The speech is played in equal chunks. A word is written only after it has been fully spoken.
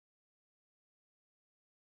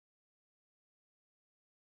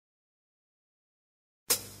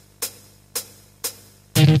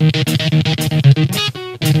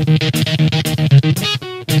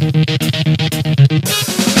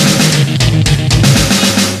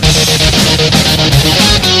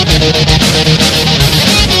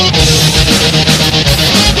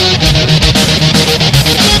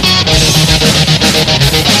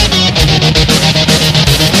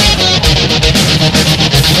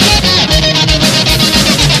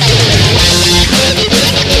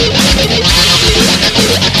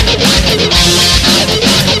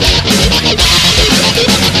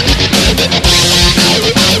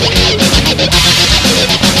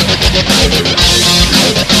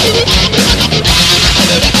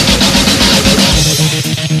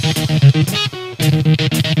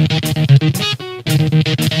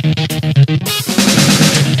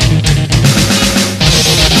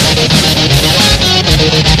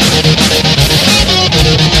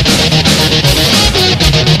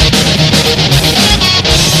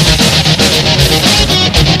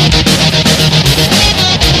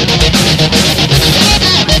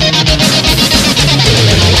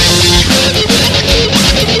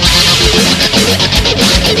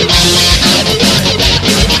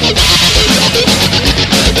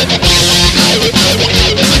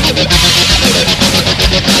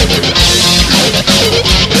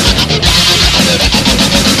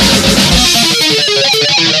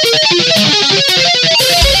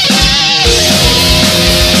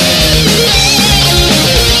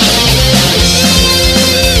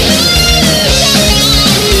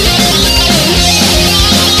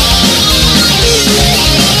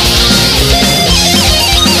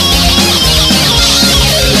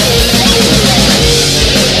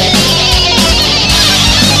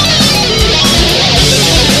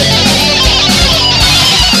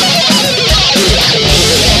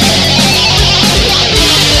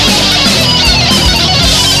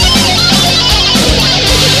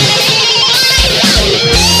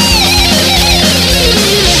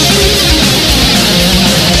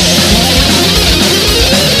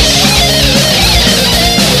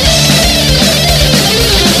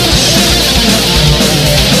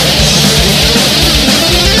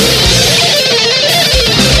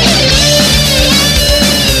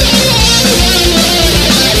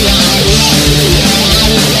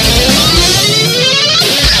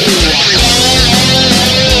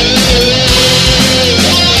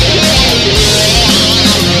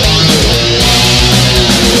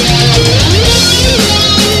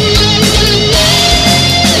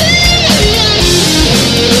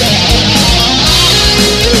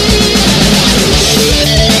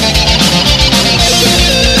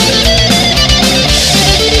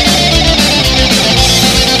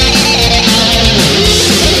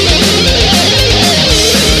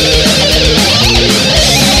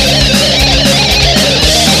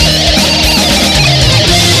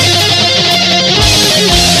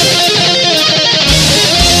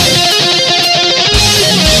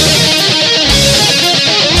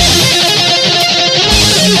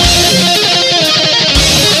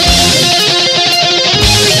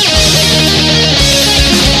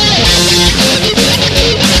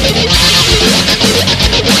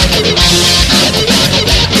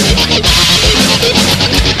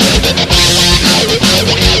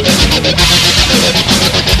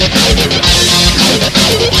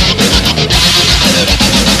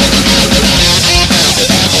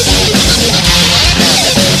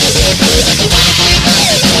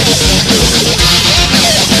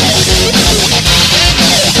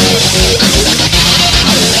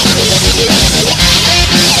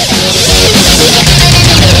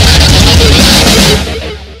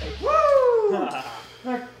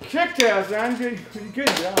Good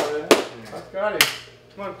job, man. Scotty.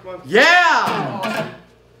 Come on, come on. Yeah!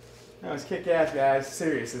 That was kick-ass, guys.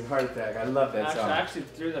 Serious, it's a heart attack. I love that song. I actually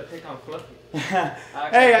threw the pick on Fluffy.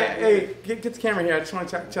 Hey, get the camera here. I just want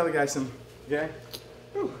to tell the guys something. Okay?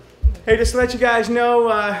 Hey, just to let you guys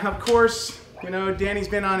know, of course, you know, Danny's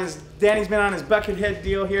been on his Buckethead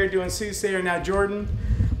deal here doing Soothsayer, now Jordan,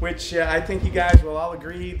 which I think you guys will all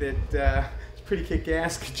agree that it's pretty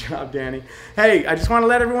kick-ass. Good job, Danny. Hey, I just want to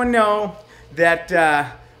let everyone know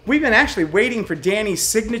that we've been actually waiting for Danny's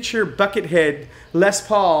signature Buckethead Les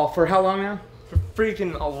Paul for how long now? For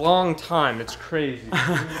freaking a long time. It's crazy.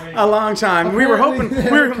 A long time. We were hoping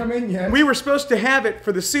we were supposed to have it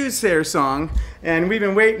for the Soothsayer song, and we've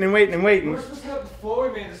been waiting and waiting and waiting. We were supposed to have it before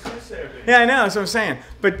we made the Soothsayer video. Yeah, I know, that's what I'm saying.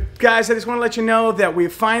 But guys, I just want to let you know that we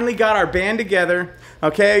finally got our band together.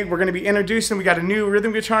 Okay, we're going to be introducing, we got a new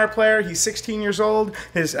rhythm guitar player. He's 16 years old.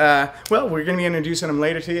 Well, we're going to be introducing him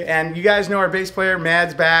later to you. And you guys know our bass player,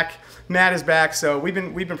 Matt's back. Matt is back, so we've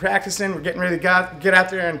been practicing. We're getting ready to get out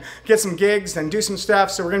there and get some gigs and do some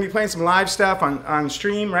stuff. So we're going to be playing some live stuff on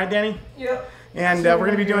stream, right, Danny? Yep. And we're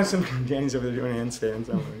going to be doing some. Danny's over there doing handstands.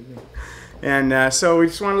 And so we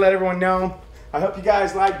just want to let everyone know. I hope you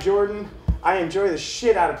guys like Jordan. I enjoy the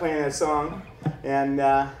shit out of playing that song, and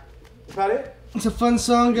that's about it. It's a fun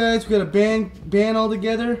song, guys. We got a band all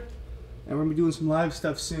together. And we're gonna be doing some live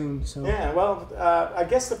stuff soon. So yeah, well, I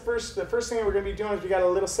guess the first thing that we're gonna be doing is we got a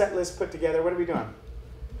little set list put together. What are we doing?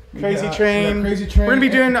 Crazy Train. Crazy Train. We're gonna be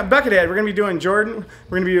doing Buckethead. We're gonna be doing Jordan.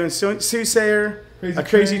 We're gonna be doing Soothsayer,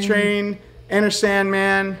 Crazy Train, Enter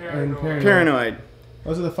Sandman, and Paranoid.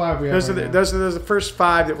 Those are the 5 we have. Those are the first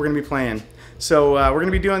 5 that we're gonna be playing. So we're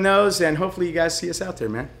gonna be doing those, and hopefully you guys see us out there,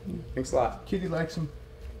 man. Thanks a lot. Kitty likes them.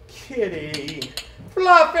 Kitty,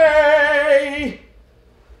 Fluffy.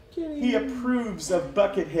 He approves of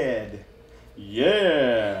Buckethead.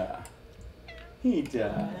 Yeah. He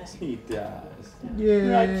does. He does. Yeah.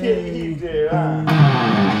 Right, Kitty, he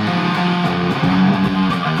does.